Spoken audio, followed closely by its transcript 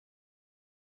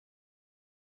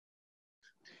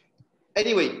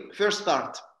Anyway, first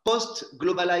part,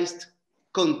 post-globalized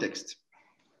context.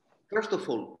 First of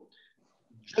all,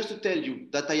 just to tell you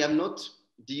that I am not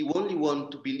the only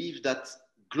one to believe that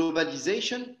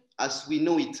globalization, as we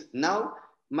know it now,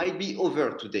 might be over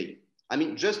today. I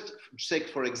mean, just take,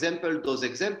 for example, those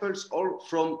examples all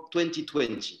from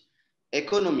 2020.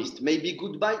 Economist, maybe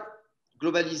goodbye,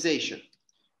 globalization.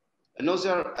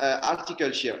 Another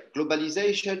article here,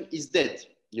 globalization is dead,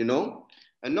 you know.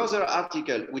 Another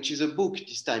article, which is a book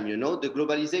this time, you know, the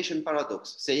globalization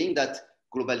paradox, saying that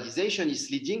globalization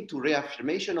is leading to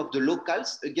reaffirmation of the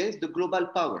locals against the global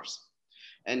powers.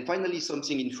 And finally,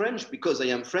 something in French, because I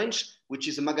am French, which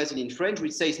is a magazine in French,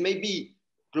 which says maybe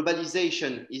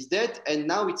globalization is dead and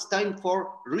now it's time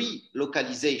for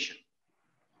relocalization.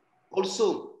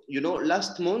 Also, you know,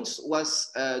 last month was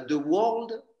the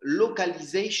World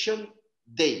Localization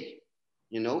Day,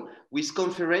 you know, with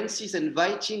conferences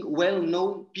inviting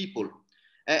well-known people.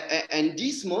 And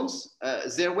this month,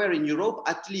 there were in Europe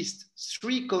at least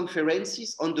 3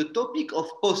 conferences on the topic of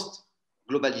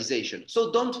post-globalization.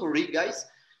 So don't worry, guys.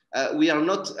 We are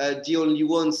not the only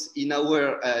ones in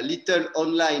our little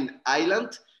online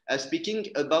island speaking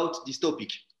about this topic.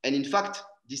 And in fact,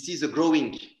 this is a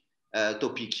growing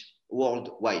topic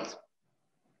worldwide.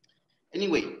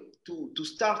 Anyway, to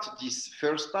start this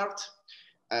first part,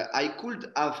 I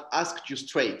could have asked you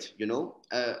straight, you know,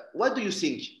 what do you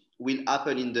think will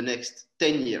happen in the next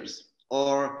 10 years?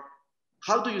 Or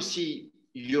how do you see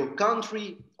your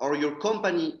country or your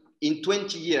company in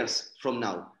 20 years from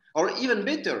now? Or even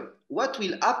better, what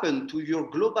will happen to your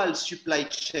global supply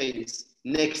chains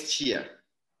next year?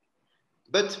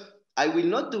 But I will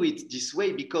not do it this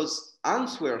way because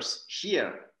answers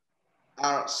here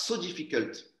are so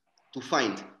difficult to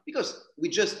find because we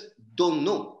just don't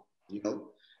know, you know.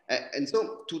 And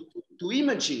so to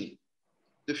imagine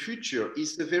the future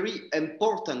is a very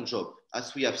important job,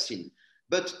 as we have seen.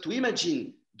 But to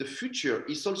imagine the future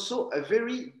is also a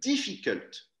very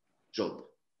difficult job.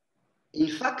 In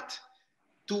fact,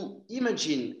 to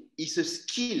imagine is a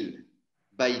skill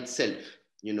by itself,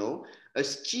 you know, a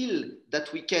skill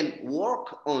that we can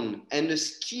work on and a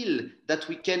skill that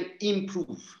we can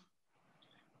improve.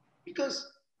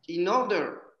 Because in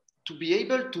order to be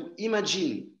able to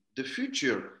imagine the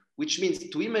future, which means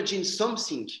to imagine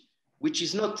something which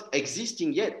is not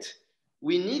existing yet,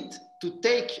 we need to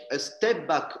take a step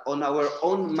back on our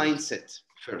own mindset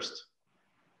first.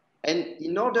 And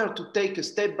in order to take a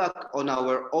step back on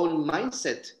our own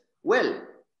mindset, well,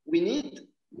 we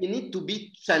need to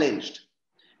be challenged.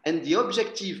 And the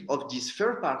objective of this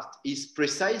first part is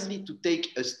precisely to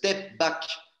take a step back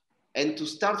and to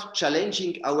start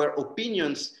challenging our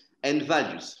opinions and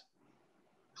values.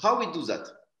 How we do that?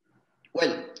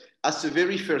 Well, as a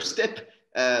very first step,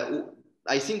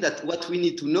 I think that what we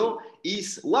need to know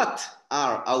is what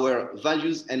are our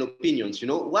values and opinions, you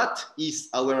know, what is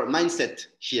our mindset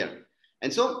here?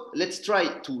 And so let's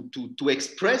try to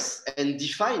express and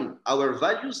define our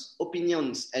values,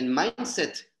 opinions, and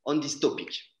mindset on this topic.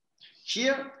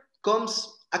 Here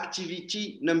comes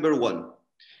activity number 1.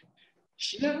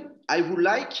 Here, I would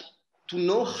like to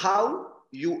know how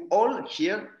you all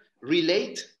here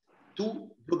relate to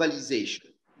globalization.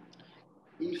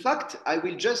 In fact, I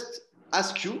will just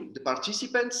ask you, the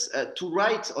participants, to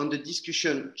write on the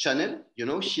discussion channel, you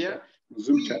know, here,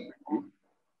 Zoom chat.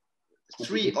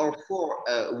 3 or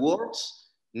 4 words,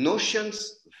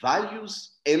 notions,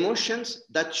 values, emotions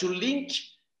that you link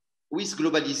with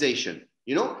globalization.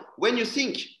 You know, when you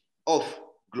think of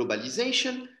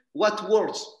globalization, what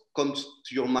words come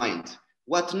to your mind?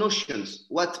 What notions,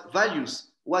 what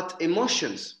values, what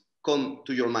emotions come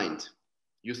to your mind?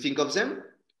 You think of them,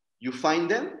 you find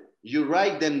them, you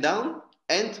write them down,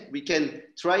 and we can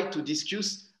try to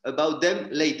discuss about them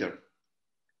later.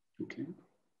 Okay,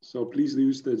 so please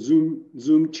use the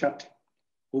Zoom chat.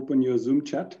 Open your Zoom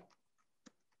chat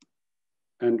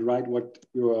and write what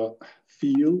you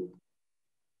feel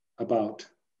about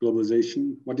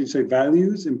globalization. What do you say?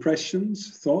 Values,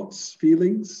 impressions, thoughts,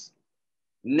 feelings?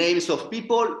 Names of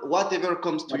people, whatever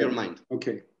comes to your mind.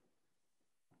 Okay.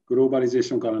 グローバリゼー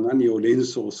ションから何を連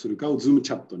想するかを Zoom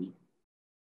チャットに。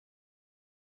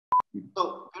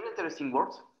So, very interesting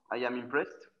words. I am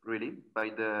impressed, really,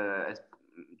 by the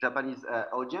Japanese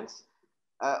audience.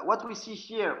 What we see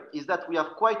here is that we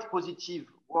have quite positive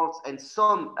words and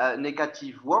some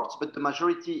negative words, but the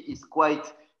majority is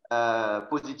quite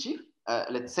positive,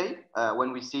 let's say,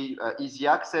 when we see easy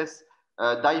access,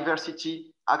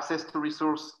 diversity, access to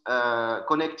resource,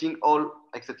 connecting all,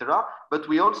 etc. But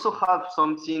we also have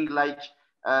something like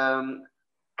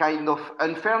kind of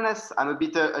unfairness, a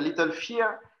little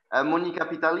fear, money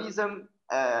capitalism,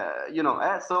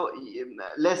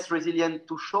 less resilient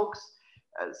to shocks.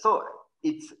 So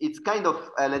it's kind of,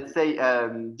 let's say,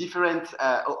 different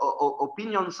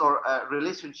opinions or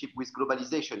relationship with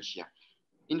globalization here.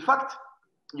 In fact,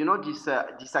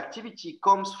 this activity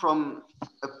comes from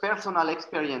a personal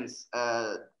experience,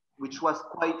 which was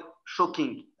quite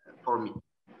shocking for me.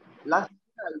 Last year,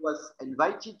 I was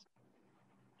invited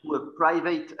to a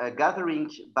private gathering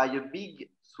by a big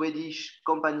Swedish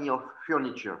company of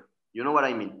furniture. You know what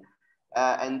I mean?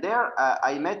 And there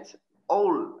I met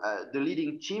all the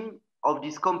leading team of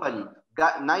this company.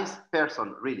 Nice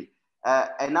person, really.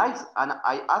 And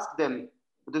I asked them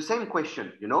the same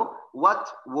question,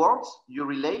 what words you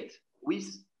relate with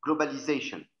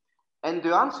globalization? And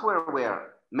the answer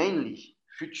were mainly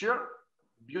future,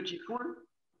 beautiful,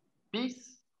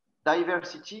 peace,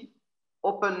 diversity,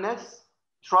 openness,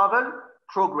 travel,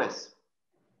 progress,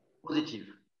 positive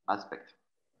aspect.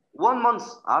 1 month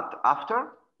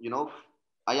after,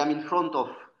 I am in front of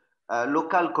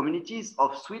local communities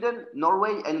of Sweden,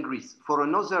 Norway, and Greece for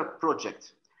another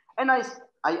project. And I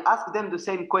asked them the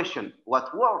same question,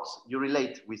 what words you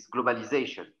relate with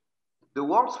globalization? The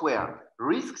words were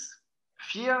risks,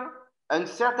 fear,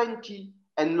 uncertainty,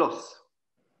 and loss.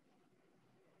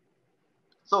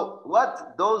 So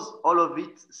what does all of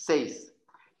it say?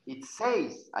 It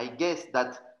says, I guess,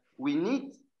 that we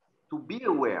need to be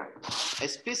aware,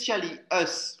 especially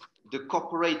us, the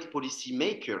corporate policy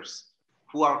makers,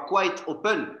 who are quite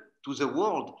open to the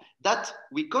world, that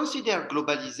we consider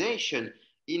globalization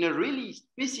in a really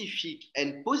specific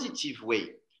and positive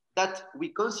way, that we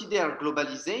consider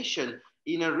globalization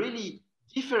in a really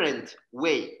different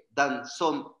way than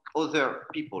some other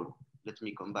people. Let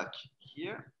me come back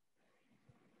here.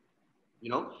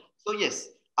 So yes,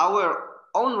 our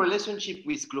own relationship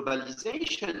with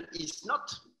globalization is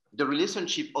not the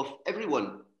relationship of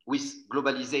everyone with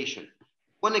globalization.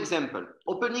 One example,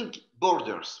 opening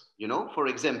borders, for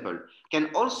example,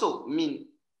 can also mean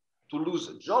to lose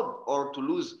a job or to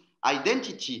lose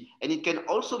identity, and it can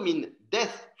also mean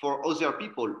death for other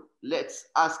people. Let's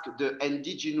ask the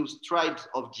indigenous tribes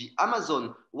of the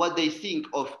Amazon what they think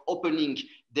of opening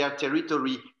their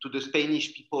territory to the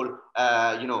Spanish people,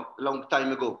 long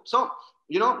time ago. So,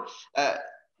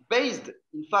 based,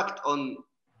 in fact, on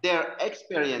their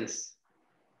experience,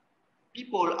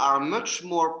 people are much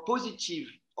more positive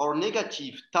or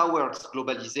negative towards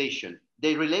globalization.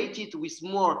 They relate it with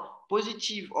more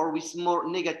positive or with more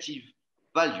negative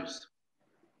values.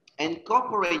 And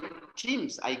corporate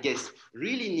teams, I guess,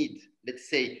 really need, let's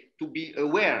say, to be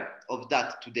aware of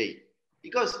that today.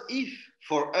 Because if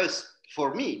for us,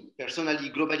 for me personally,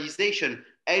 globalization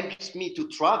helps me to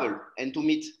travel and to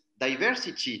meet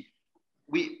diversity,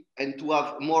 and to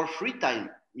have more free time,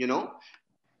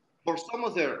 for some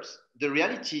others, the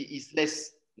reality is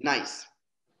less nice.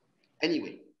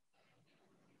 Anyway,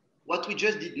 what we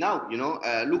just did now,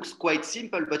 looks quite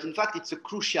simple, but in fact, it's a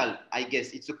crucial, I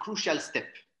guess, it's a crucial step.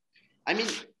 I mean,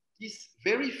 this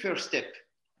very first step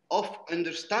of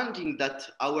understanding that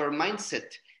our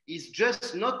mindset is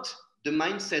just not the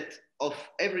mindset of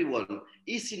everyone,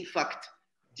 is in fact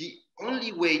the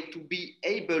only way to be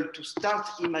able to start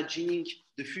imagining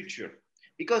the future.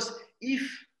 Because if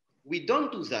we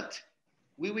don't do that,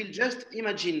 we will just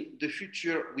imagine the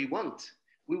future we want.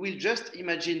 We will just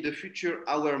imagine the future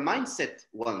our mindset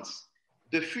wants,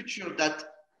 the future that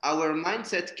our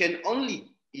mindset can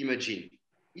only imagine.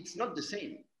 It's not the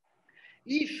same.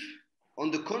 If,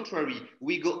 on the contrary,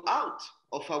 we go out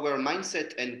of our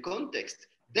mindset and context,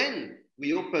 then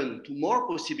we open to more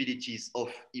possibilities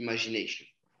of imagination.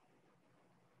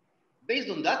 Based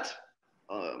on that,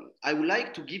 I would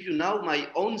like to give you now my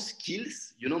own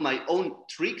skills, my own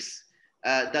tricks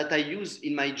that I use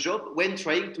in my job when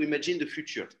trying to imagine the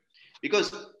future.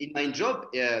 Because in my job,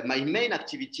 my main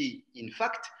activity, in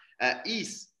fact,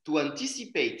 is to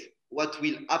anticipate what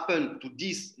will happen to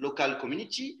this local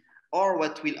community or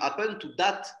what will happen to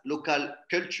that local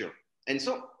culture. And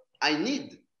so I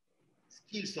need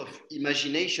skills of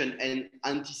imagination and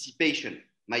anticipation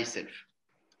myself.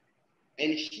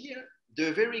 And here,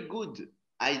 the very good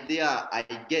idea, I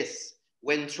guess,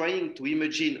 when trying to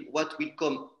imagine what will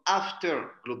come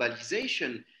after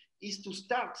globalization is to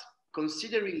start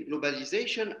considering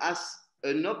globalization as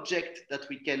an object that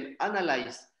we can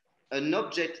analyze, an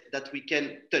object that we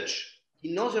can touch.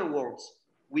 In other words,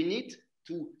 we need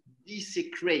to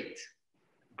desecrate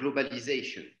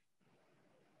globalization.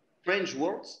 French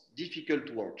words,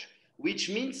 difficult words, which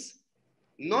means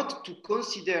not to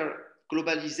consider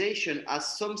globalization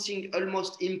as something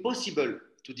almost impossible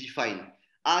to define,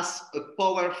 as a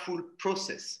powerful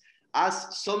process,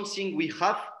 as something we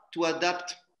have to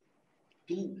adapt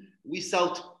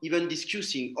without even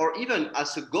discussing, or even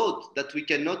as a god that we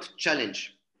cannot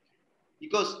challenge.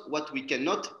 Because what we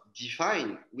cannot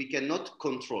define, we cannot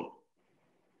control.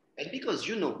 And because,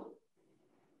 you know,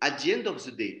 at the end of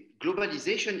the day,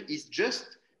 globalization is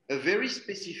just a very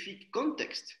specific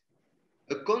context,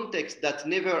 a context that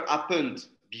never happened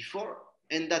before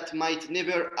and that might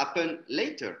never happen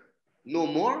later, no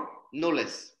more, no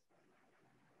less.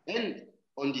 And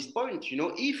on this point, you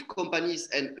know, if companies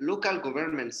and local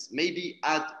governments maybe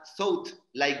had thought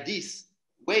like this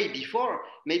way before,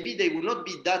 maybe they would not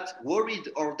be that worried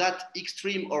or that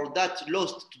extreme or that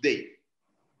lost today.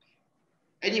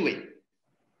 Anyway,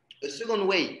 a second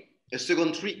way, a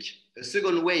second trick, a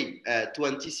second way to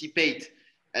anticipate,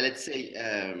 let's say,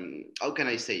 how can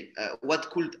I say, what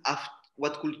could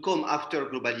come after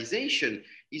globalization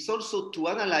is also to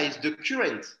analyze the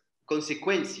current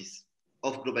consequences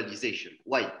of globalization.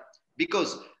 Why?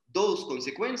 Because those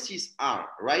consequences are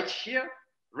right here,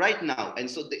 right now. And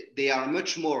so they are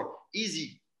much more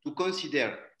easy to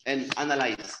consider and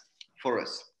analyze for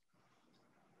us.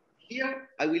 Here,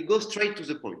 I will go straight to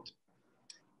the point.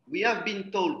 We have been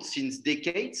told since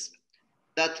decades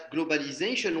that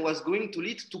globalization was going to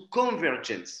lead to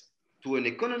convergence, to an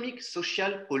economic,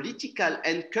 social, political,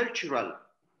 and cultural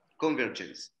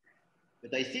convergence.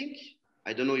 But I think,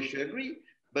 I don't know if you agree,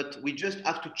 but we just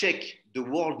have to check the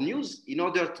world news in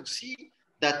order to see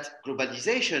that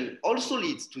globalization also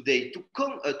leads today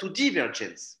to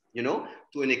divergence, you know,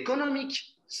 to an economic,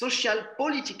 social,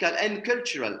 political, and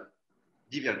cultural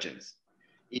divergence.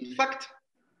 In fact,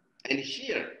 and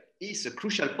here is a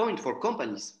crucial point for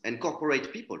companies and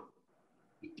corporate people.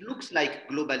 It looks like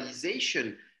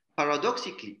globalization,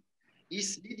 paradoxically,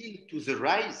 is leading to the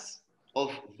rise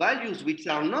of values which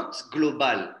are not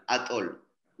global at all.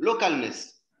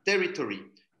 Localness, territory,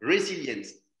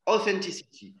 resilience,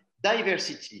 authenticity,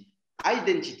 diversity,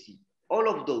 identity, all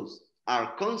of those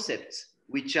are concepts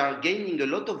which are gaining a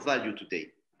lot of value today.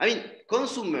 I mean,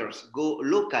 consumers go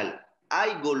local.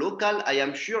 I go local. I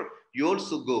am sure you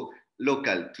also go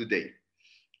local today.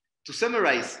 To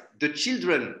summarize, the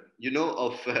children, you know,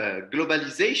 of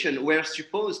globalization were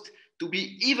supposed to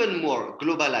be even more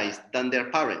globalized than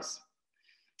their parents.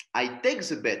 I take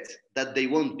the bet that they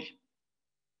won't be.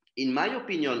 In my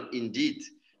opinion, indeed,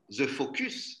 the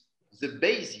focus, the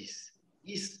basis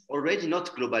is already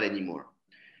not global anymore.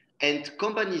 And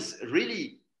companies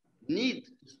really need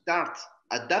to start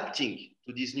adapting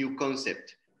to this new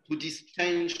concept, to this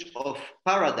change of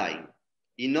paradigm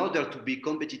in order to be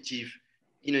competitive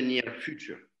in a near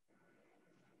future.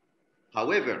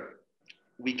 However,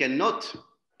 we cannot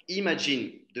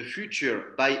imagine the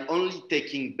future by only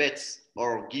taking bets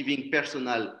or giving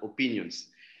personal opinions.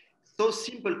 So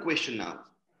simple question now.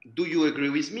 Do you agree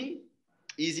with me?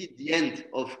 Is it the end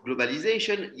of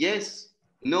globalization? Yes,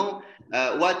 no.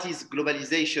 What is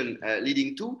globalization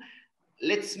leading to?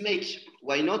 Let's make,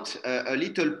 why not, a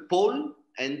little poll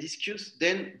and discuss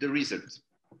then the results.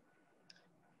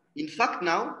 In fact,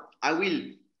 now I will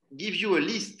give you a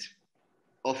list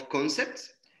of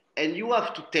concepts and you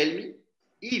have to tell me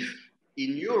if,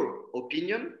 in your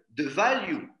opinion, the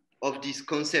value of this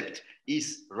concept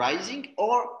is rising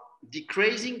or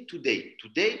decreasing today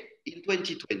in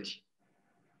 2020.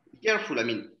 Be careful, I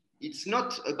mean, it's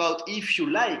not about if you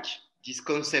like this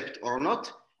concept or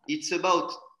not, it's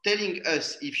about telling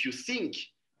us if you think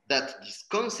that this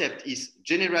concept is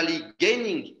generally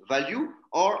gaining value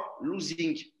or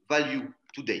losing value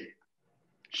today.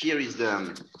 Here is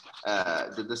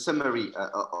the summary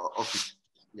of it.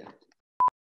 Yeah.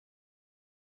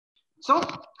 So,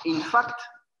 in fact,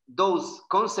 those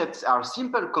concepts are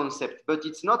simple concepts, but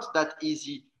it's not that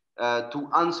easy to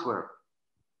answer.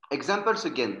 Examples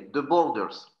again, the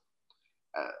borders.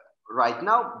 Right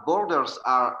now, borders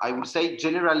are, I would say,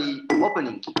 generally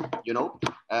opening. You know,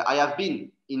 I have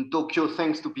been in Tokyo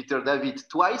thanks to Peter David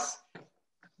twice.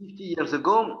 50 years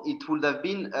ago, it would have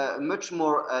been much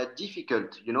more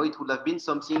difficult. You know, it would have been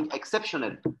something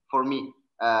exceptional for me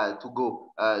to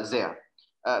go there.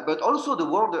 But also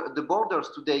the borders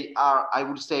today are, I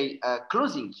would say,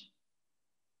 closing.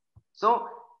 So,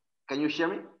 can you hear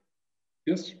me?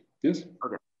 Yes, yes.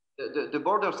 Okay. The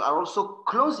borders are also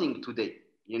closing today,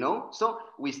 you know? So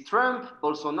with Trump,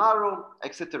 Bolsonaro,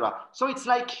 etc. So it's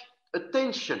like a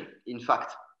tension, in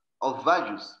fact, of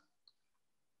values.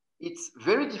 It's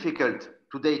very difficult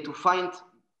today to find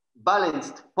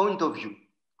balanced point of view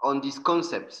on these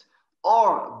concepts.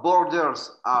 Or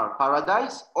borders are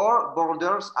paradise, or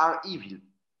borders are evil,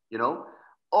 you know?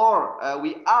 Or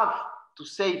we have to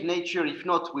save nature, if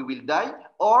not, we will die,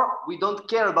 or we don't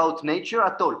care about nature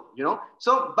at all, you know?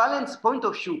 So balanced point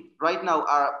of view right now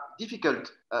are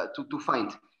difficult to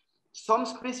find. Some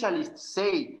specialists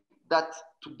say that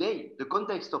today, the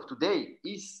context of today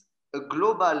is a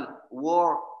global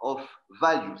war of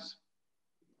values.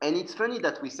 And it's funny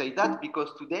that we say that because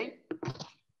today,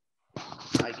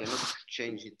 I cannot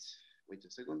change it. Wait a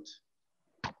second.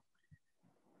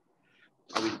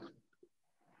 I will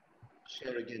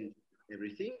share again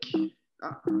everything.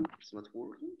 It's not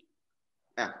working.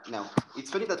 Now, it's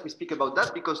funny that we speak about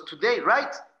that because today,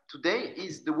 right? Today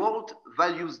is the World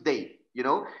Values Day, you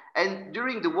know? And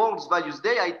during the World Values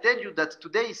Day, I tell you that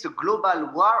today is a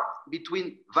global war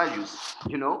between values,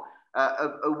 you know?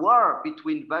 A war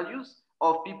between values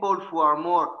of people who are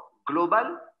more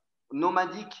global,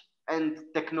 nomadic, and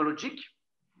technologic,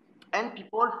 and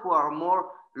people who are more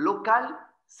local,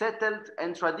 settled,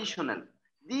 and traditional.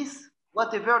 This,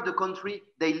 whatever the country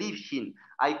they live in.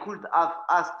 I could have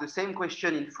asked the same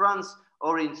question in France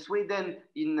or in Sweden,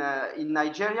 in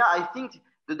Nigeria. I think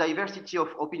the diversity of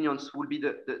opinions will be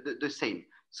the same.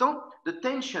 So the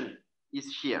tension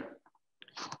is here.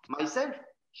 Myself,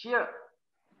 here,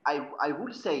 I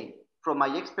would say from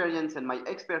my experience and my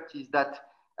expertise that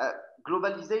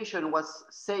globalization was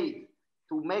said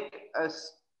to make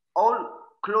us all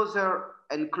closer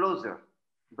and closer.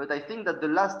 But I think that the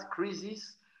last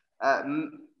crisis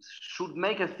should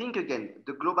make us think again,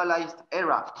 the globalized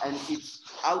era and its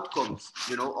outcomes,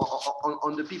 you know,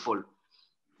 on the people.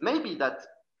 Maybe that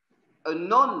a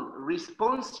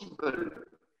non-responsible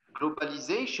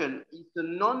globalization is a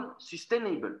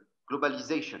non-sustainable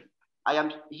globalization. I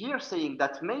am here saying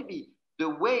that maybe the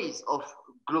ways of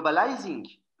globalizing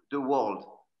the world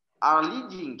are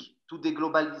leading to the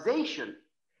globalization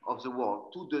of the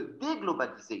world, to the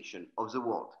deglobalization of the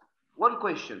world. One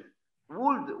question,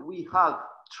 would we have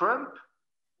Trump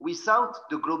without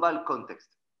the global context?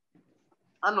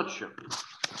 I'm not sure.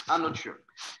 I'm not sure.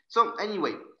 So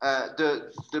anyway,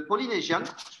 the Polynesian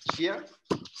here,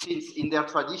 since in their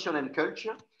tradition and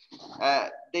culture,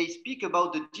 they speak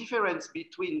about the difference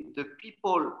between the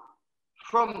people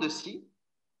from the sea,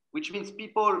 which means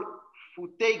people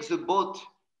who take the boat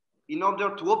in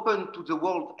order to open to the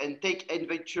world and take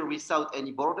adventure without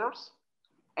any borders,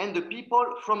 and the people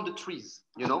from the trees,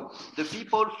 you know, the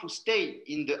people who stay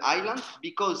in the island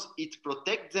because it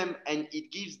protects them and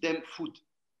it gives them food.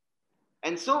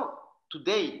 And so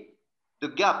today, the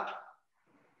gap,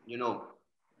 you know,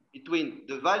 between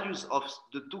the values of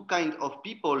the two kinds of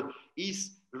people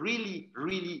is really,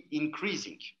 really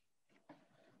increasing.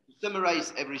 To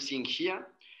summarize everything here,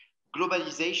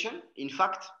 globalization, in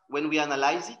fact, when we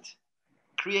analyze it,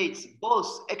 creates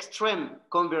both extreme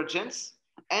convergence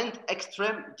and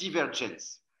extreme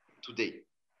divergence today.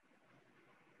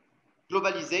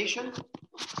 Globalization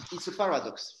is a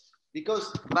paradox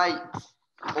because by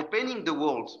opening the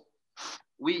world,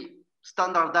 we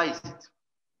standardize it.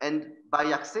 And by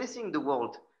accessing the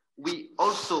world, we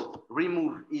also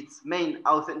remove its main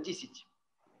authenticity.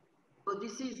 So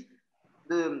this is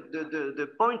the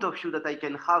point of view that I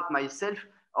can have myself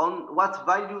on what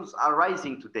values are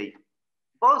rising today.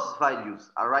 Both values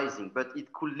are rising, but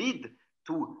it could lead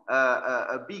to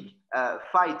a big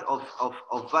fight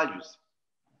of values.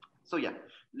 So yeah,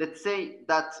 let's say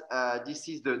that this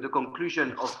is the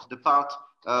conclusion of the part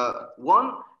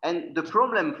one. And the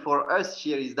problem for us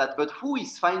here is that, but who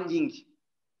is finding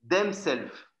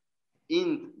themselves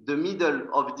in the middle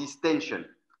of this tension?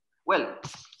 Well,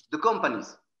 the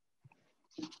companies.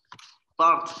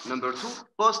 Part number two,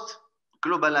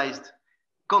 post-globalized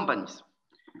companies.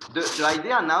 The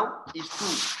idea now is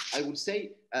to, I would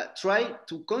say, try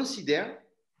to consider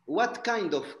what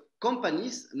kind of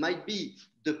companies might be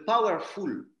the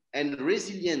powerful and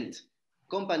resilient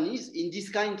companies in this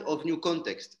kind of new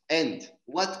context, and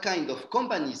what kind of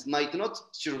companies might not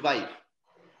survive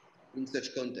in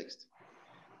such context.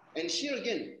 And here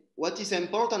again, what is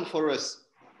important for us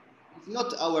is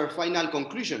not our final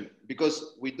conclusion,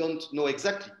 because we don't know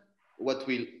exactly what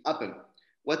will happen.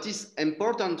 What is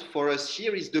important for us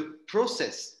here is the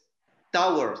process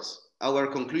towards our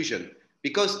conclusion,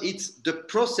 because it's the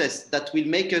process that will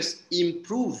make us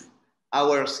improve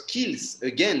our skills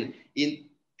again,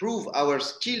 improve our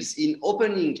skills in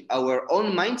opening our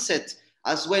own mindset,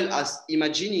 as well as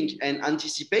imagining and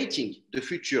anticipating the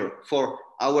future for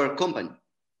our company.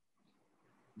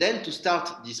 Then to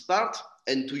start this part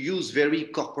and to use very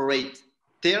corporate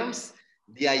terms,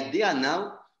 the idea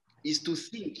now is to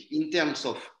think in terms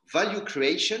of value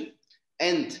creation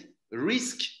and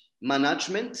risk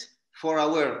management for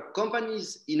our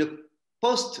companies in a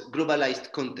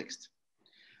post-globalized context.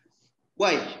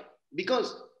 Why?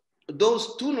 Because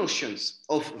those two notions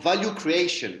of value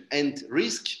creation and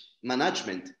risk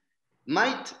management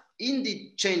might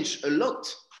indeed change a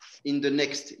lot in the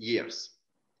next years.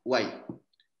 Why?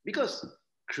 Because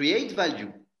create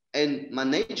value and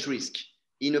manage risk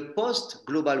in a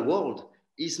post-global world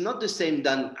is not the same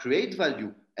than create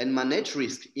value and manage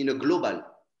risk in a global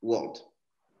world.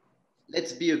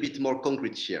 Let's be a bit more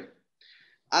concrete here.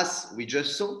 As we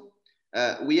just saw,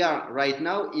 we are right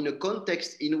now in a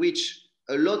context in which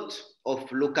a lot of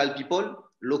local people,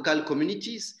 local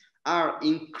communities are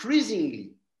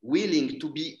increasingly willing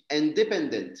to be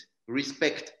independent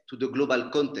respect to the global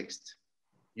context.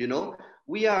 You know,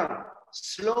 we are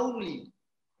slowly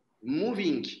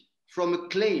moving from a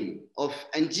claim of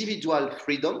individual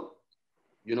freedom,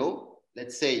 you know,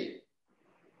 let's say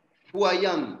who I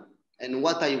am and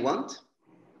what I want,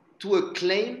 to a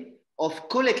claim of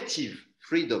collective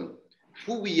freedom,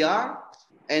 who we are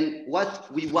and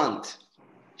what we want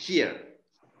here.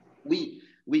 We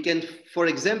can, for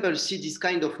example, see this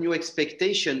kind of new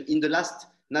expectation in the last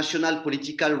national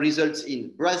political results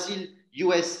in Brazil,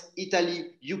 US,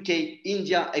 Italy, UK,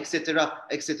 India, etc.,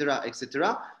 etc.,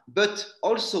 etc., but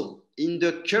also in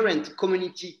the current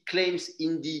community claims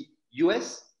in the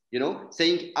US, you know,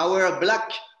 saying our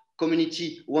Black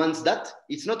community wants that.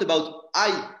 It's not about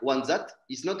I want that.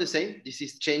 It's not the same. This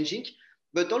is changing.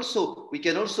 But also, we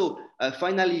can also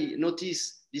finally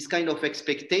notice this kind of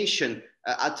expectation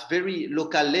at very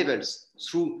local levels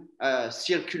through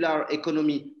circular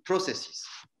economy processes.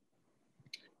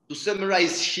 To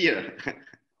summarize here,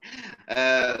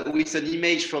 with an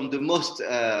image from the most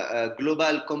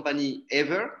global company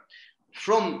ever,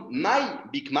 from my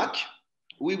Big Mac,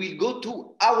 we will go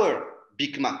to our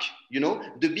Big Mac, you know,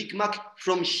 the Big Mac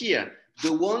from here,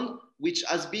 the one which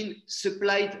has been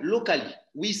supplied locally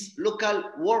with local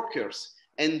workers,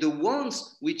 and the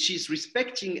ones which is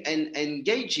respecting and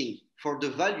engaging for the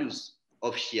values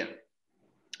of here.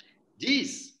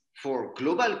 This, for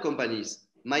global companies,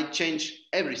 might change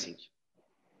everything,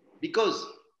 because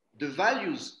the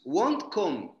values won't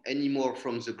come anymore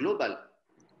from the global,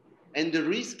 and the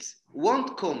risks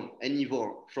won't come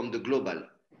anymore from the global.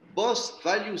 Both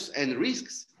values and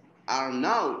risks are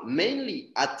now mainly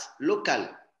at local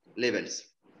levels.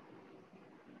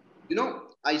 You know,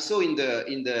 I saw in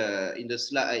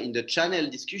the channel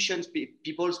discussions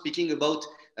people speaking about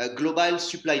global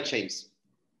supply chains.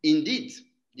 Indeed,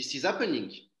 this is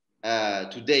happening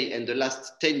today and the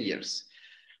last 10 years.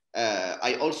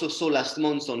 I also saw last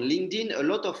month on LinkedIn a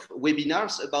lot of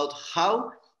webinars about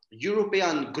how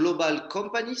European global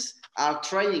companies are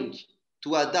trying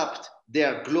to adapt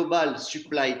their global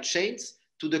supply chains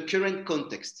to the current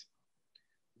context.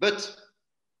 But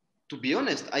to be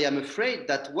honest, I am afraid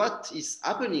that what is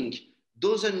happening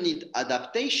doesn't need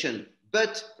adaptation,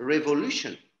 but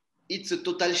revolution. It's a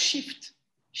total shift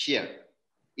here.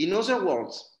 In other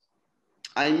words,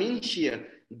 I mean here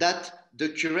that the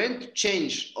current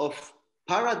change of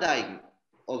paradigm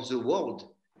of the world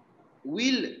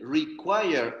will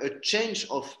require a change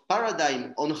of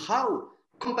paradigm on how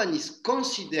companies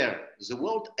consider the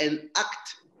world and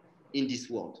act in this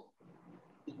world.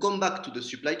 To come back to the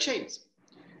supply chains.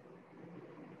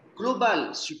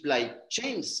 Global supply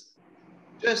chains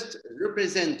just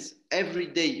represent every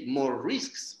day more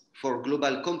risks for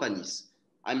global companies.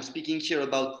 I'm speaking here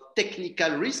about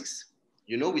technical risks,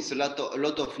 you know, with a lot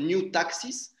of new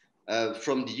taxes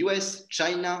from the US,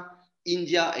 China,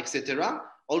 India, etc.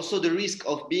 Also the risk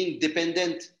of being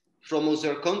dependent from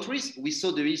other countries. We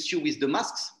saw the issue with the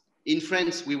masks. In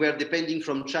France, we were depending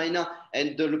from China,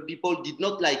 and the people did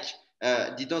not like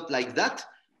that.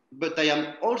 But I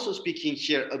am also speaking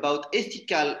here about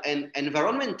ethical and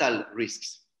environmental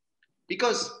risks,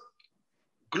 because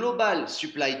global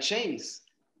supply chains,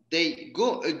 they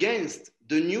go against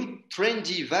the new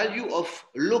trendy value of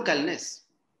localness.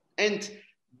 And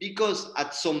because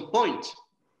at some point,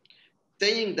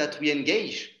 saying that we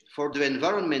engage for the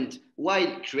environment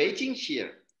while creating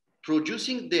here,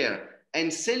 producing there,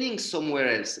 and selling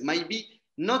somewhere else might be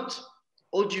not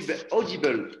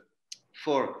audible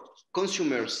for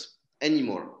consumers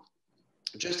anymore.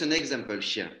 Just an example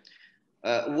here.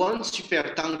 One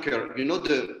super tanker, you know,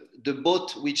 the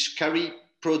boat which carry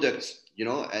products, you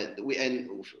know, and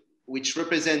which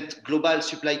represent global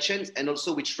supply chains, and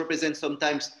also which represent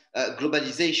sometimes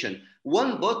globalization.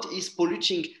 One boat is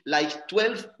polluting like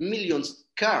 12 million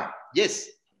cars. Yes,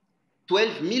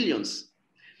 12 millions.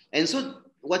 And so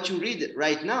what you read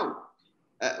right now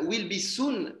will be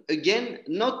soon again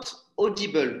not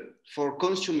audible for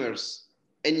consumers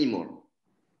anymore.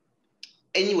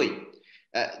 Anyway,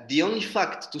 the only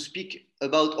fact to speak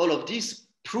about all of this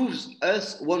proves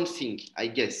us one thing, I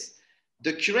guess,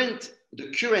 the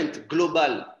current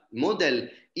global model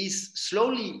is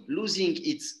slowly losing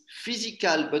its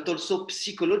physical but also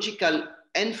psychological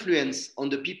influence on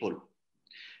the people.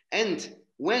 And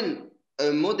when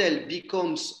a model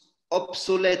becomes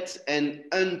obsolete and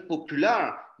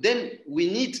unpopular, then we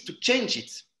need to change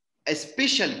it,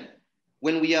 especially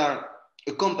when we are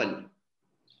a company.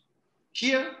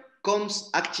 Here comes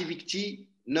activity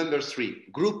number 3,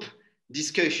 group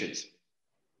discussions.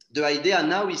 The idea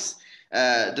now is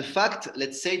the fact,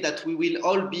 let's say, that we will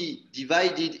all be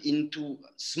divided into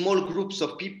small groups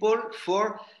of people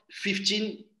for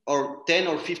 15 or 10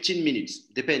 or 15 minutes,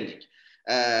 depending.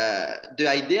 The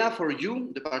idea for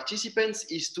you, the participants,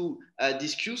 is to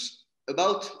discuss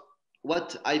about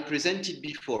what I presented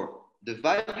before. The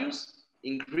values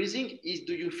increasing,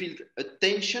 do you feel a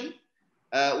tension?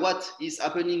 What is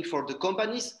happening for the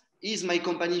companies? Is my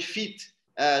company fit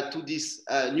to this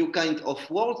new kind of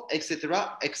world,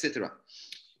 etc., etc.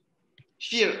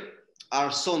 Here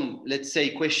are some, let's say,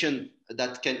 questions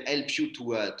that can help you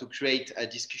to create a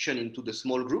discussion into the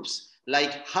small groups,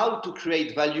 like how to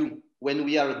create value when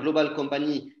we are a global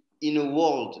company in a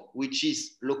world which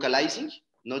is localizing,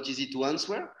 not easy to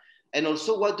answer. And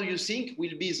also, what do you think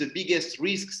will be the biggest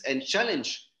risks and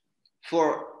challenge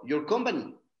for your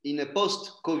company in a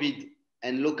post-COVID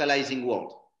and localizing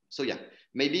world? So yeah,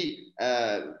 maybe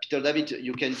Peter David,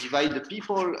 you can divide the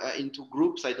people into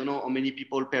groups. I don't know how many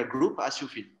people per group, as you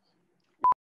feel.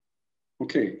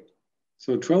 Okay,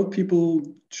 so 12 people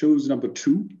chose number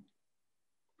 2.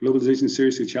 Globalization is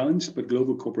seriously challenged, but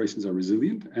global corporations are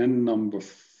resilient. And number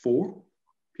 4,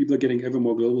 people are getting ever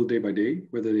more global day by day,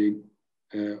 whether they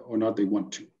or not they want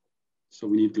to. So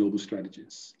we need global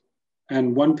strategies.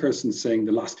 And one person saying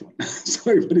the last one.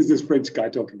 Sorry, what is this French guy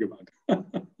talking about?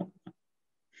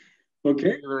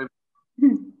 Okay.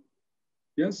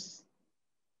 Yes.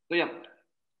 So yeah,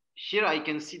 here I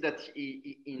can see that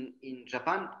in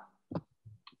Japan,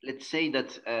 let's say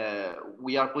that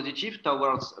we are positive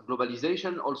towards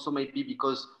globalization, also maybe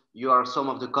because you are some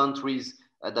of the countries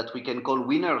that we can call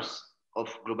winners of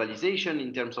globalization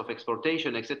in terms of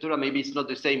exportation, etc. Maybe it's not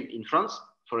the same in France.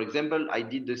 For example, I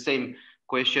did the same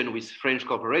question with French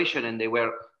corporation and they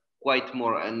were quite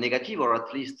more negative, or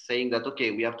at least saying that,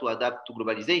 okay, we have to adapt to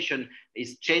globalization,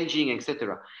 it's changing,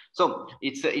 etc. So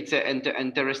it's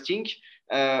interesting.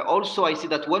 Also, I see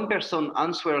that one person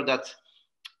answered that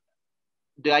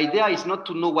the idea is not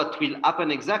to know what will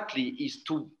happen exactly, is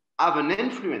to have an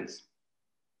influence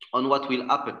on what will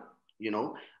happen, you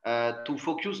know, to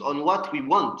focus on what we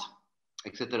want,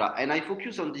 etc. And I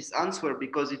focus on this answer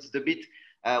because it's the bit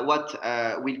what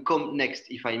will come next,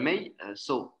 if I may.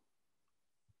 So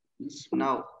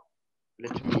now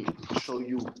let me show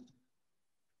you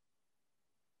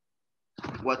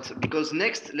what, because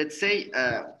next, let's say,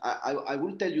 I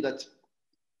will tell you that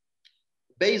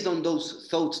based on those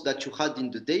thoughts that you had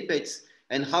in the debates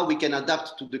and how we can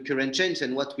adapt to the current change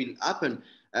and what will happen,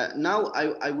 now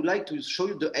I would like to show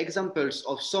you the examples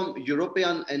of some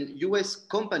European and US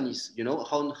companies, you know,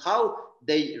 on how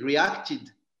they reacted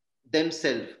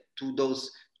themselves to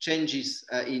those changes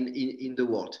in the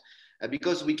world.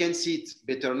 Because we can see it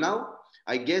better now.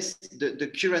 I guess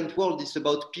the current world is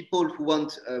about people who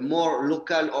want more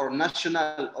local or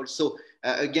national also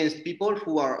against people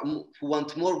who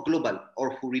want more global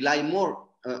or who rely more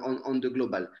on the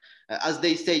global. As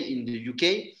they say in the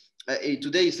UK,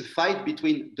 today is a fight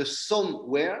between the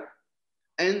somewhere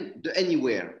and the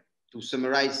anywhere, to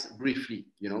summarize briefly,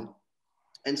 you know.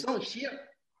 And so here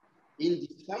in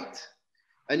this fight,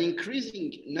 an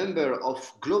increasing number of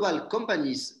global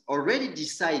companies already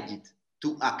decided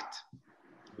to act.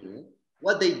 You know,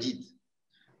 what they did?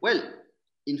 Well,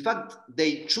 in fact,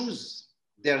 they chose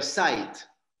their side,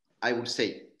 I would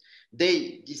say.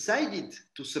 They decided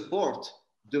to support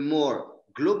the more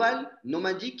global,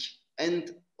 nomadic,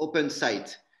 and open side.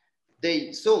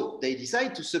 They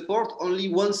decide to support only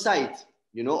one side,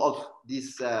 you know, of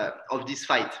this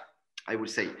fight, I would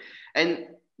say. And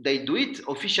they do it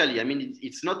officially. I mean,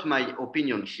 it's not my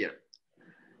opinion here.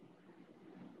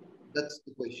 That's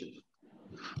the question.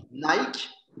 Nike,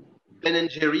 Ben &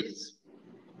 Jerry's,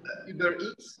 Uber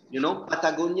Eats, you know,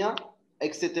 Patagonia,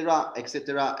 etc.,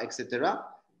 etc., etc.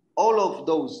 All of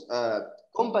those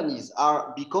companies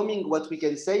are becoming what we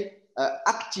can say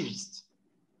activist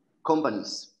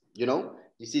companies. You know,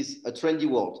 this is a trendy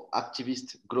word,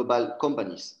 activist global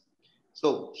companies.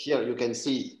 So here you can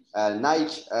see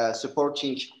Nike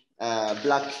supporting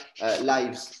Black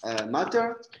Lives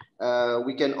Matter.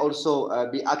 We can also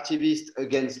be activists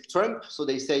against Trump. So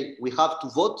they say we have to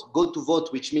vote, go to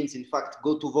vote, which means in fact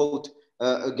go to vote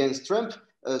against Trump.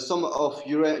 Some of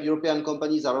European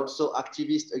companies are also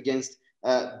activists against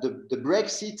the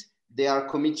Brexit, they are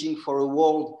committing for a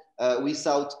world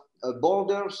without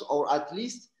borders, or at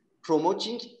least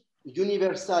promoting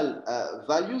universal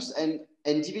values and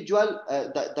individual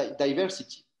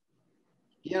diversity.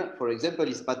 Here, for example,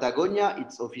 is Patagonia.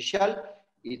 It's official.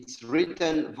 It's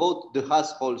written, vote the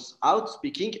assholes out,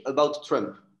 speaking about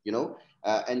Trump, you know.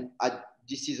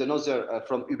 This is another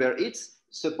from Uber Eats,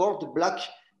 support Black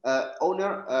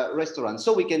owner restaurants.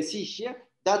 So we can see here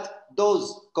that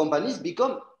those companies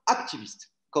become activist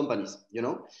companies, you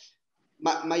know.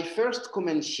 My first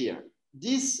comment here,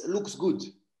 this looks good,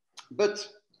 but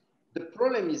the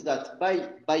problem is that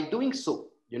by doing so,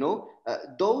 you know,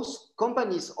 those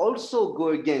companies also go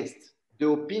against the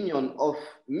opinion of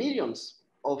millions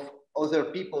of other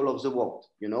people of the world,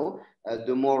 you know,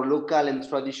 the more local and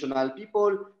traditional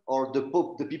people, or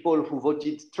the people who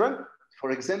voted Trump,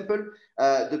 for example,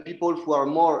 the people who are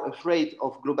more afraid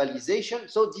of globalization.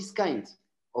 So this kind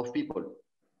of people.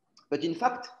 But in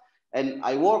fact, and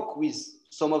I work with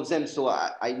some of them, so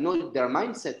I know their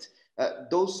mindset,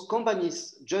 those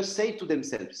companies just say to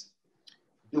themselves,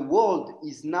 the world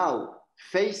is now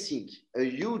facing a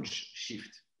huge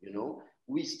shift, you know.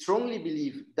 We strongly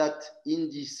believe that in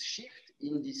this shift,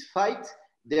 in this fight,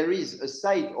 there is a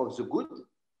side of the good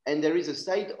and there is a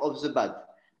side of the bad.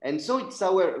 And so it's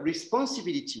our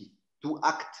responsibility to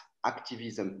act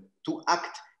activism, to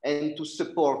act and to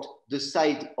support the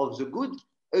side of the good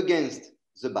against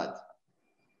the bad.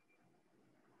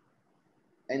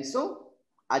 And so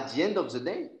at the end of the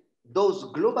day, those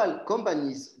global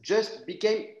companies just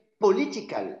became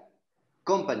political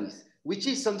companies, which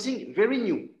is something very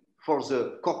new for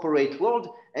the corporate world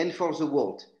and for the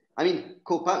world. I mean,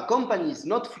 companies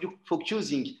not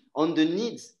focusing on the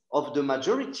needs of the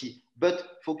majority,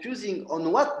 but focusing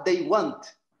on what they want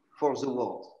for the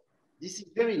world. This is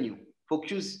very new.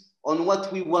 Focus on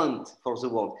what we want for the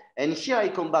world. And here I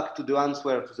come back to the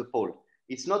answer to the poll.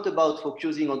 It's not about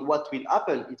focusing on what will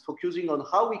happen, it's focusing on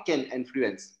how we can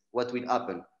influence what will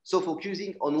happen. So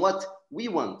focusing on what we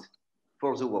want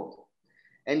for the world.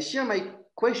 And here my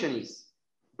question is,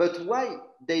 but why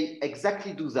they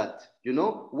exactly do that? You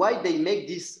know, why they make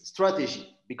this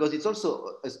strategy? Because it's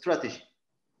also a strategy.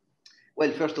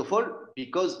 Well, first of all,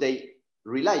 because they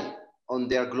rely on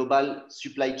their global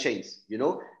supply chains, you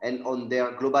know, and on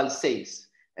their global sales.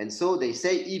 And so they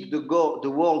say, if the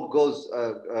world goes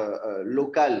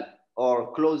local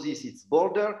or closes its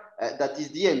border, that is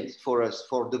the end for us,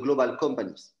 for the global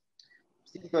companies.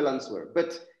 Simple answer.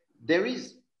 But there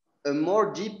is a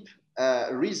more deep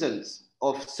reasons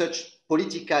of such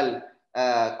political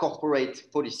corporate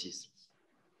policies.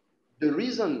 The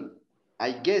reason,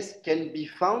 I guess, can be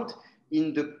found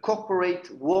in the corporate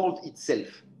world itself.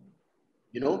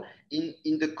 You know,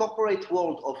 in the corporate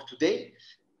world of today,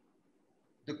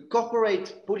 the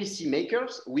corporate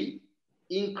policymakers, we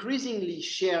increasingly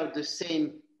share the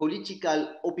same political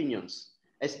opinions,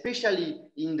 especially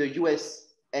in the US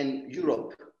and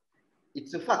Europe.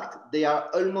 It's a fact. They are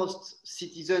almost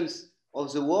citizens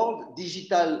of the world,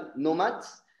 digital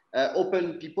nomads,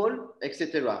 open people,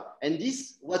 etc. And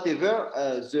this, whatever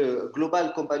the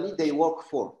global company they work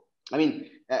for. I mean,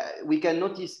 we can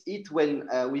notice it when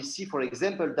we see, for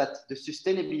example, that the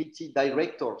sustainability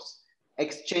directors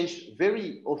exchange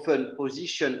very often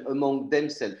position among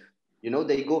themselves. You know,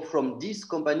 they go from this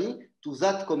company to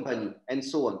that company and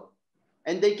so on.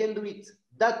 And they can do it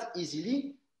that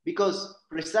easily because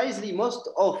precisely most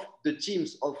of the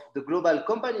teams of the global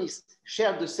companies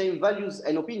share the same values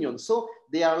and opinions. So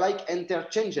they are like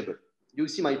interchangeable. You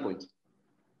see my point.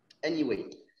 Anyway,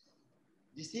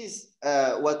 this is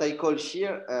what I call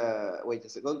here, wait a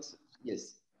second,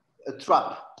 yes, a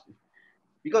trap.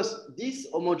 Because this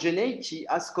homogeneity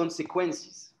has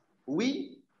consequences.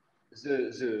 We,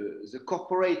 the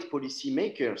corporate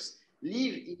policymakers,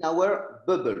 live in our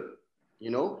bubble.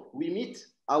 You know, we meet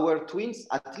our twins,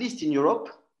 at least in Europe,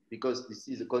 because this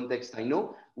is the context I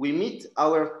know, we meet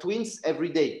our twins every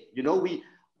day. You know, we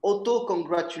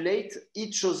auto-congratulate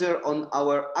each other on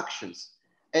our actions.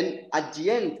 And at the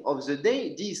end of the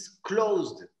day, this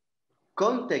closed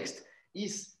context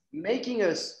is making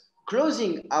us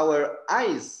closing our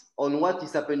eyes on what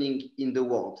is happening in the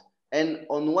world and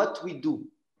on what we do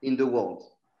in the world.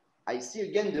 I see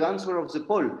again the answer of the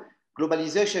poll.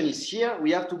 Globalization is here.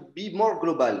 We have to be more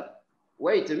global.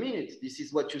 Wait a minute. This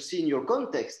is what you see in your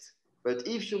context. But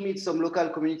if you meet some local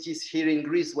communities here in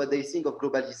Greece, what they think of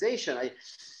globalization, it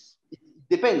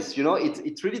depends, you know,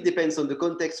 it really depends on the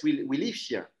context we live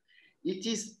here. It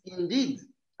is indeed,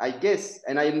 I guess,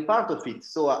 and I am part of it,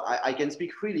 so I can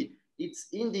speak freely. It's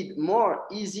indeed more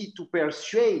easy to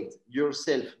persuade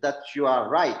yourself that you are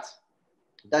right,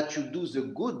 that you do the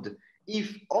good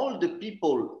if all the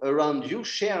people around you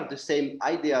share the same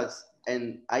ideas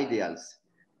and ideals.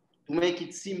 To make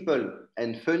it simple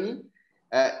and funny,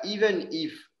 even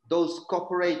if those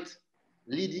corporate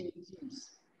leading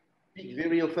teams speak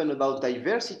very often about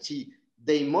diversity,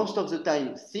 they most of the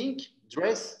time think,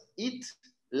 dress, eat,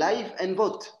 live, and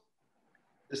vote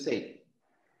the same.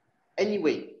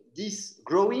 Anyway, this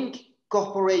growing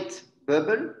corporate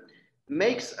bubble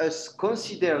makes us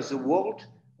consider the world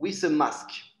with a mask.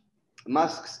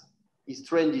 Masks is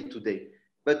trendy today,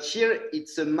 but here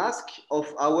it's a mask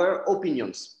of our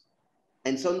opinions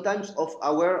and sometimes of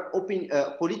our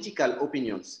political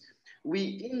opinions.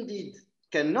 We indeed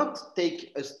cannot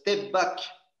take a step back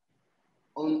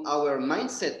on our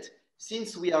mindset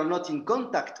since we are not in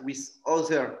contact with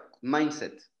other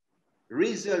mindset.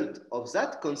 Result of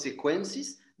that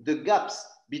consequences, the gaps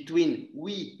between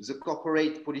we, the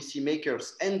corporate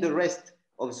policymakers, and the rest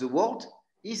of the world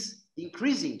is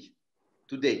increasing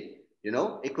today, you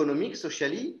know, economic,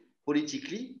 socially,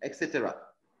 politically, etc.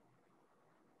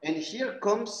 And here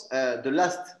comes the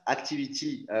last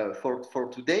activity for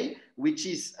today, which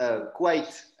is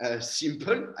quite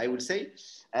simple, I would say.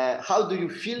 How do you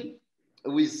feel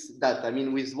with that? I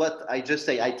mean, with what I just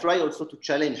say, I try also to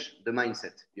challenge the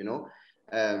mindset, you know.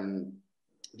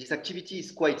 This activity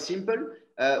is quite simple.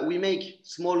 We make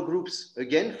small groups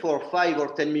again for 5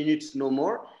 or 10 minutes, no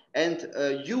more. And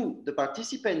you, the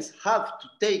participants, have to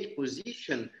take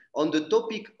position on the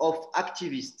topic of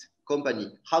activist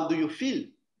company. How do you feel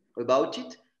about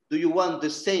it? Do you want the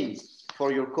same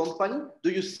for your company? Do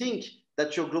you think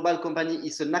that your global company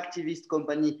is an activist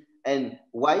company, and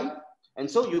why? And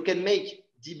so you can make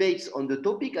debates on the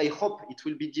topic. I hope it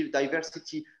will be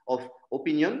diversity of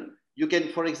opinion. You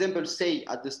can, for example, say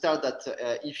at the start that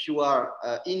if you are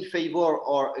in favor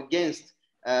or against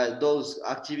those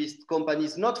activist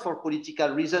companies, not for political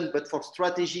reasons, but for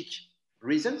strategic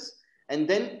reasons. And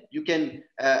then you can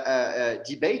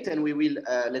debate, and we will,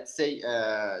 let's say,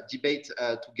 debate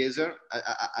together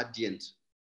at the end.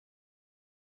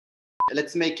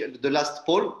 Let's make the last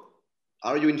poll.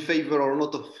 Are you in favor or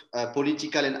not of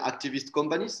political and activist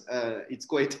companies? It's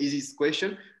quite easy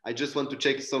question. I just want to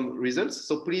check some results.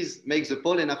 So please make the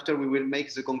poll, and after we will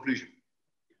make the conclusion.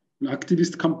 アクティビ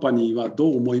ストカンパニーは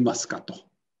どう思いますかと、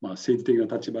政治的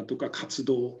な立場とか活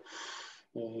動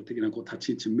的な立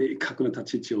ち位置、明確な立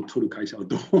ち位置を取る会社は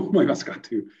どう思いますか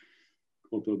という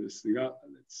ことですが、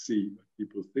let's see what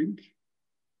people think.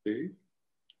 Okay.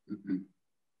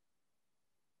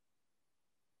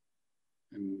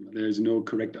 And there's no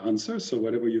correct answer, so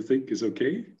whatever you think is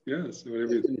okay. Yes,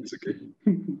 whatever you think is okay.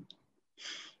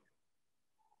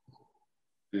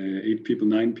 8 people,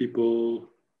 9 people,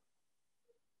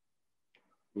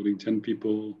 voting 10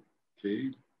 people,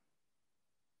 okay.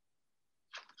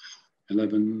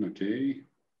 11, okay.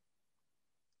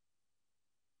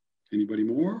 Anybody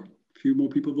more? A few more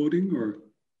people voting, or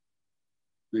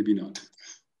maybe not?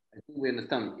 I think we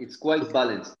understand. It's quite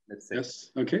balanced, let's say.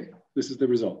 Yes, okay. This is the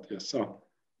result, yes. So,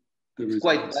 it's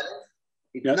quite balanced.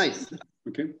 It's yes. Nice.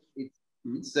 Okay.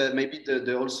 It's maybe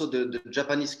also the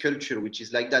Japanese culture, which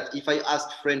is like that. If I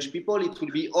asked French people, it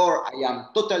would be, or I am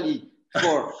totally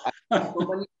for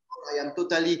company, or I am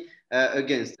totally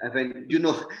against. I mean, you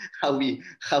know how we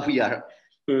are.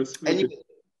 Yes, okay. Anyway,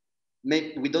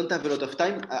 we don't have a lot of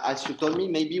time. As you told me,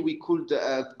 maybe we could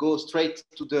go straight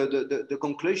to the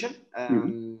conclusion.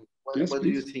 What do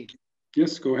you think?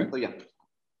 Yes, go ahead. So, yeah.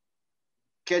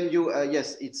 Can you?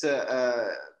 Yes, it's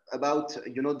about,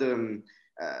 you know, the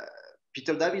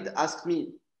Peter David asked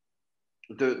me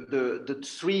the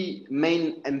 3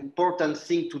 main important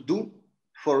things to do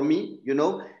for me, you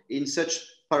know, in such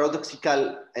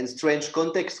paradoxical and strange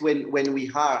context when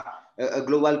we are a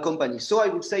global company. So I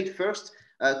would say first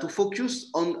to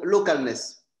focus on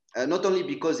localness, not only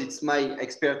because it's my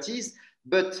expertise,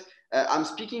 but I'm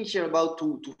speaking here about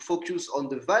to focus on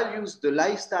the values, the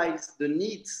lifestyles, the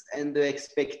needs, and the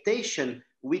expectation,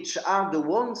 which are the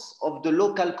ones of the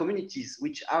local communities,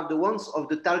 which are the ones of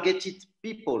the targeted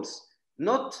peoples,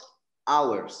 not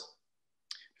ours.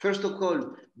 First of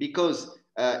all, because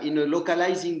in a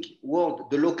localizing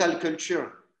world, the local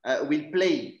culture will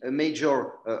play a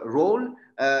major role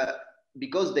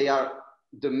because they are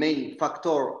the main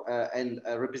factor and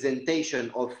representation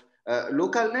of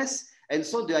localness. And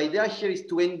so the idea here is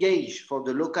to engage for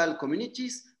the local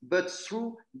communities, but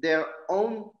through their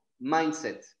own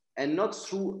mindset and not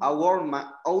through our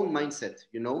own mindset,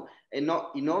 you know, and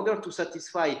not in order to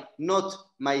satisfy not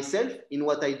myself in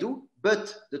what I do,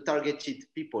 but the targeted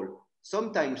people.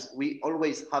 Sometimes we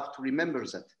always have to remember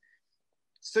that.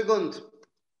 Second,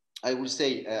 I would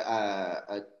say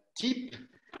a tip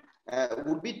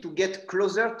would be to get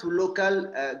closer to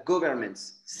local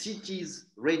governments, cities,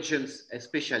 regions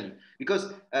especially.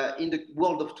 Because in the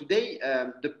world of today,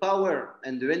 the power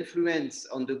and the influence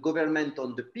on the government,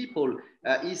 on the people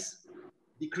is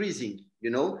decreasing, you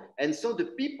know? And so the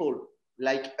people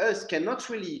like us cannot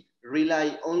really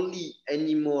rely only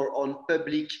anymore on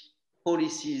public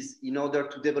policies in order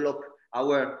to develop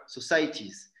our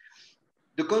societies.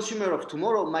 The consumer of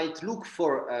tomorrow might look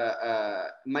for,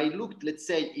 let's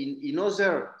say, in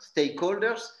other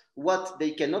stakeholders, what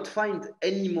they cannot find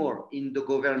anymore in the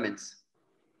governments.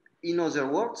 In other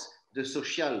words, the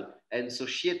social and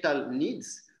societal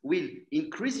needs will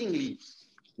increasingly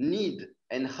need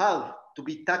and have to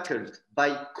be tackled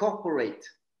by corporate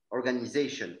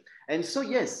organization. And so,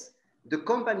 yes, the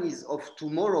companies of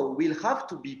tomorrow will have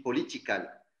to be political,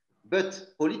 but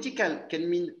political can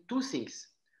mean two things.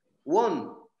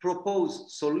 One,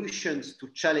 propose solutions to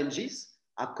challenges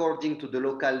according to the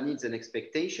local needs and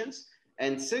expectations.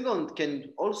 And second,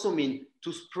 can also mean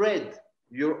to spread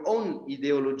your own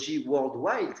ideology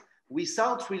worldwide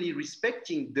without really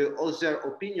respecting the other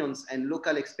opinions and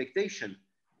local expectation.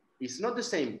 It's not the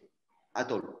same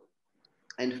at all.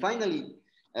 And finally,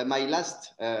 my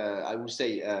last, I would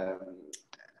say,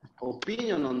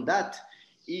 opinion on that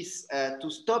is to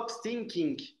stop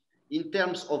thinking in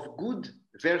terms of good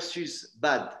versus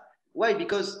bad. Why?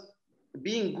 Because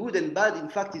being good and bad, in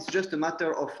fact, is just a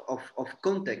matter of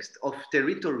context, of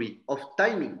territory, of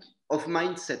timing, of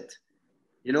mindset.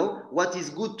 You know, what is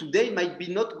good today might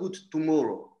be not good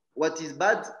tomorrow. What is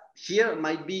bad here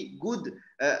might be good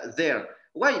there.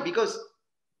 Why? Because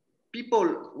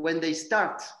people, when they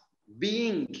start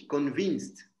being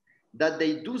convinced that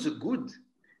they do the good,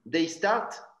 they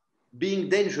start being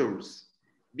dangerous,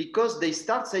 because they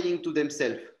start saying to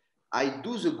themselves, I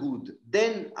do the good,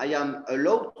 then I am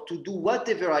allowed to do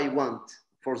whatever I want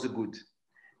for the good.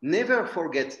 Never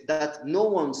forget that no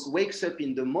one wakes up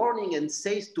in the morning and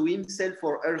says to himself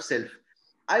or herself,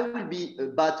 I will be a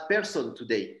bad person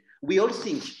today. We all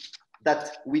think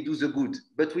that we do the good,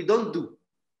 but we don't do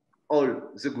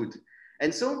all the good.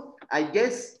 And so I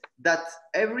guess that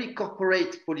every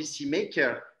corporate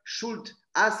policymaker should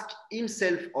ask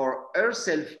himself or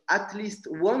herself at least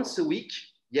once a week,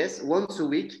 yes, once a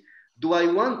week, do I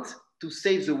want to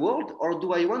save the world, or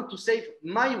do I want to save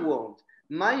my world,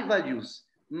 my values,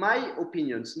 my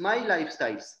opinions, my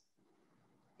lifestyles?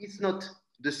 It's not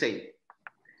the same.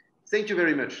 Thank you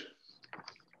very much.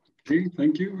 Okay,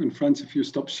 thank you. And Frantz, if you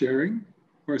stop sharing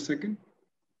for a second,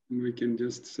 and we can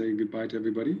just say goodbye to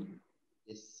everybody.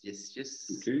 Yes, yes,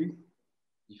 yes. Okay.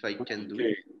 If I can do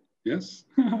it. Yes.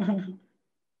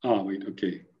 Wait,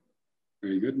 okay.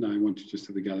 Very good. Now I want to just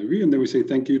to the gallery, and then we say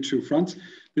thank you to Frantz.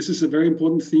 This is a very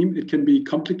important theme. It can be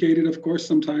complicated, of course,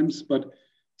 sometimes, but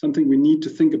something we need to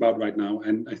think about right now.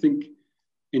 And I think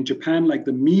in Japan, like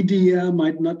the media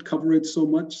might not cover it so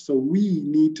much. So we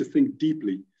need to think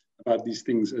deeply about these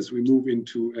things as we move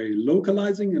into a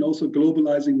localizing and also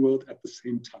globalizing world at the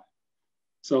same time.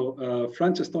 So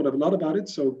Frantz has thought a lot about it.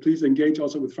 So please engage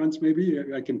also with Frantz. Maybe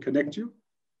I can connect you.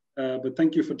 But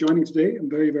thank you for joining today. I'm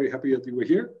very, very happy that you were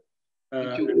here.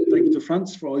 Thank you to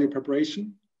Frantz for all your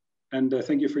preparation. And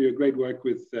thank you for your great work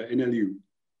with NLU.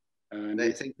 And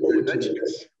thank you very much.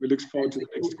 We look forward to the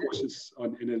next courses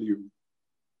on NLU.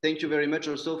 Thank you very much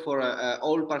also for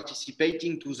all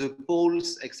participating to the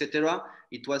polls, etc.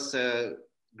 It was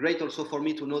great also for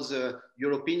me to know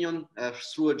your opinion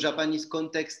through a Japanese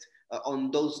context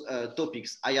on those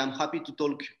topics. I am happy to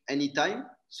talk anytime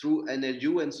through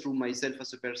NLU and through myself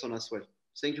as a person as well.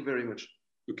 Thank you very much.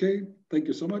 Okay, thank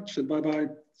you so much, and bye-bye.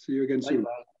 See you again soon.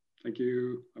 Bye-bye. Thank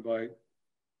you, bye-bye.